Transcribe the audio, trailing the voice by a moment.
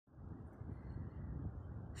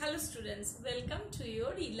Hello students, welcome to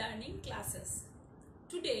your e-learning classes.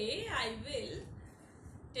 Today I will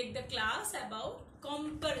take the class about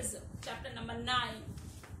comparison, chapter number 9.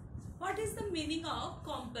 What is the meaning of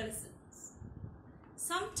comparisons?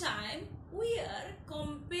 Sometimes we are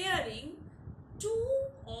comparing two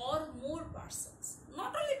or more persons,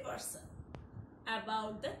 not only person,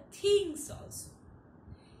 about the things also.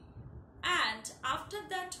 And after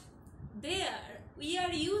that, there we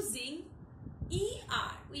are using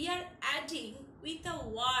ER, we are adding with a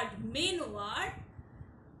word, main word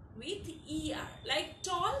with ER, like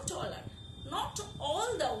tall, taller. Not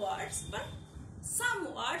all the words, but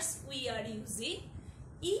some words we are using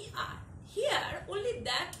ER. Here only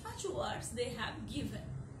that much words they have given.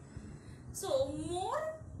 So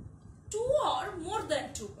two or more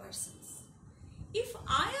than two persons. If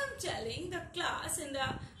I am telling the class in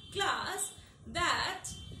the class that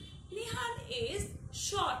Nihan is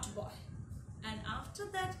short boy, and after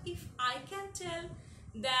that if I can tell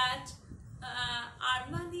that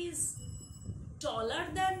Arman is taller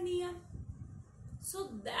than Nihan,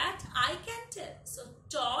 so that I can tell. So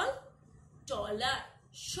tall, taller,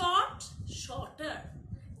 short, shorter,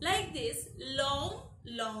 like this, long,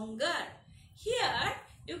 longer. Here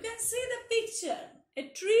you can see the picture. A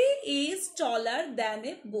tree is taller than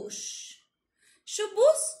a bush. So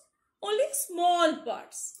bush only small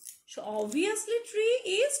parts. So obviously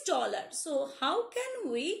tree is taller. So how can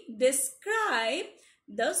we describe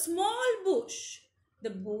the small bush?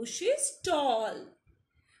 The bush is tall.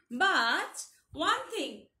 But one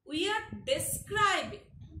thing, we are describing.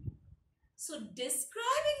 So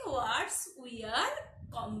describing words we are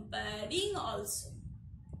comparing also.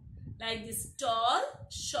 Like this, tall,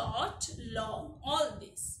 short, long, all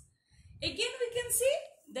this. Again we can see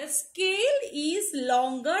the scale is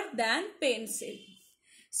longer than pencil.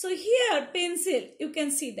 So here pencil, you can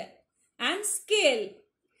see that, and scale.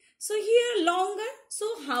 So here longer. So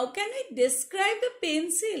how can I describe the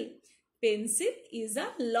pencil? Pencil is a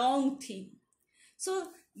long thing. So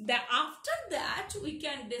after that we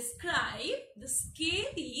can describe the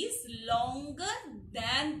scale is longer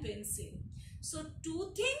than pencil. So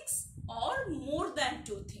two things or more than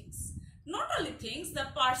two things. Not only things, the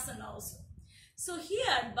person also. So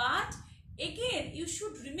here, but again, you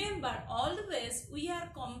should remember always we are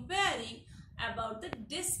comparing about the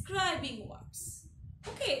describing words.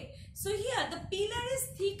 Okay, so here the pillar is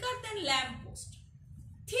thicker than lamppost.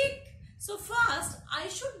 Thick. So first I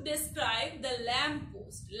should describe the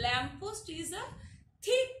lamppost. Lamppost is a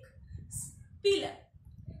thick pillar.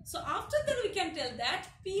 So after that we can tell that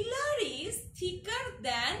pillar is thicker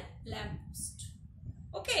than lamppost.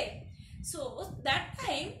 Okay, so that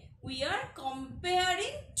time we are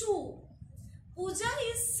comparing two. Pooja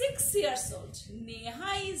is 6 years old.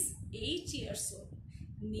 Neha is 8 years old.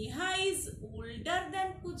 Neha is older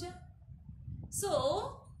than Pooja.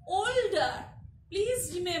 So, older.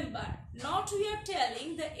 Please remember, not we are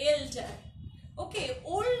telling the elder. Okay,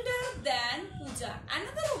 older than Pooja.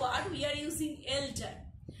 Another word we are using elder.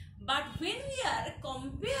 But when we are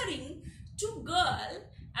comparing two girls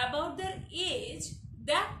about their age,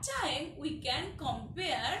 that time we can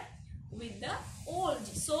compare with the old.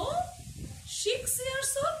 So, 6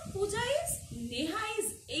 years old Pooja is, Neha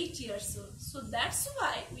is 8 years old. So that's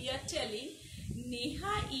why we are telling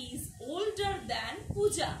Neha is older than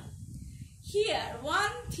Pooja. Here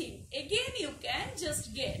one thing, again you can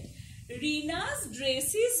just get, Rina's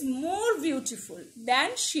dress is more beautiful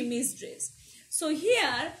than Shimi's dress. So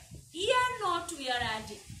here, not we are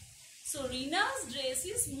adding. So Rina's dress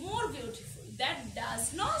is more beautiful. That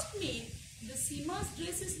does not mean the Sima's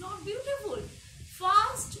dress is not beautiful.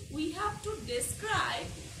 First, we have to describe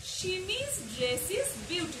Shimi's dress is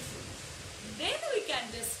beautiful. Then we can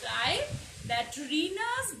describe that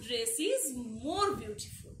Rina's dress is more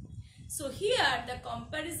beautiful. So here the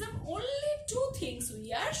comparison, only two things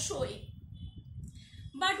we are showing.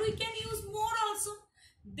 But we can use more also.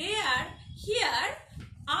 There, here,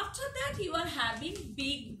 after that you are having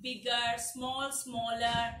big, bigger, small,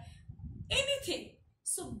 smaller, anything.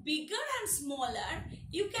 So bigger and smaller,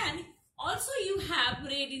 you can also you have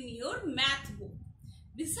read in your math book.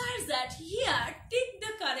 Besides that, here tick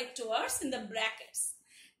the correct words in the brackets.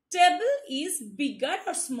 Table is bigger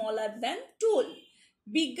or smaller than tool.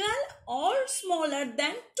 Bigger or smaller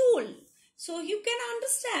than tool. So you can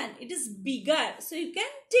understand it is bigger. So you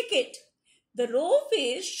can tick it. The rope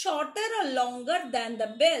is shorter or longer than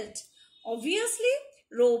the belt. Obviously,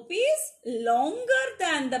 rope is longer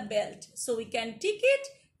than the belt. So we can tick it,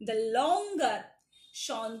 the longer.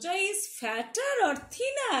 Sanjay is fatter or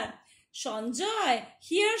thinner? Sanjay,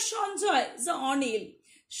 here Sanjay is Anil.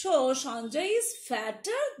 So Sanjay is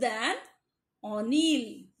fatter than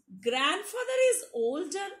Anil. Grandfather is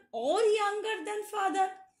older or younger than father?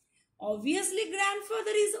 Obviously,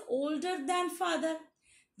 grandfather is older than father.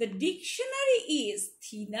 The dictionary is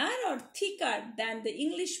thinner or thicker than the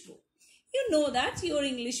English book. You know that your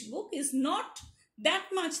English book is not that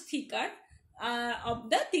much thicker of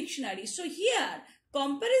the dictionary. So here,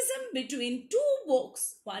 comparison between two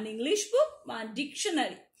books, one English book, one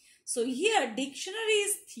dictionary. So here, dictionary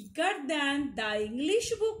is thicker than the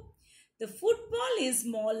English book. The football is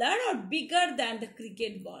smaller or bigger than the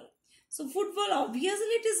cricket ball. So football, obviously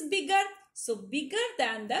it is bigger. So bigger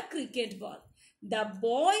than the cricket ball. The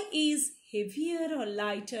boy is heavier or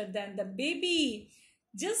lighter than the baby.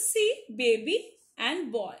 Just see baby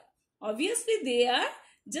and boy. Obviously they are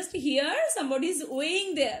just here, somebody is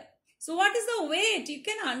weighing there. So what is the weight? You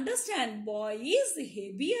can understand boy is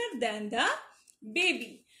heavier than the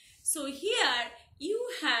baby. So here you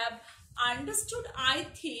have understood, I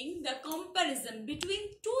think, the comparison between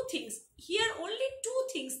two things. Here only two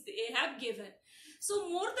things they have given. So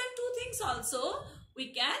more than two things also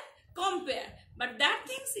we can compare. But that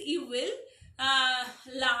things you will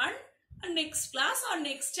learn next class or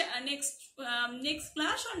next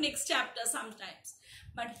class or next chapter sometimes.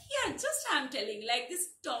 But here just I am telling like this: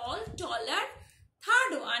 tall, taller.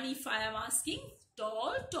 Third one, if I am asking,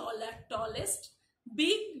 tall, taller, tallest,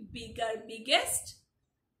 big, bigger, biggest,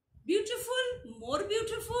 beautiful, more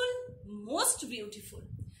beautiful, most beautiful.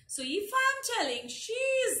 So if I am telling she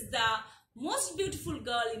is the most beautiful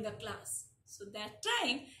girl in the class, so that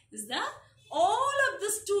time is the all of the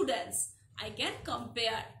students I can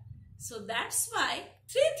compare. So that's why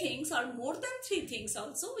three things or more than three things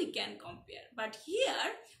also we can compare. But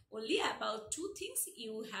here only about two things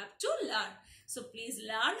you have to learn. So please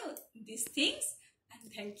learn these things,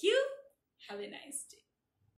 and thank you. Have a nice day.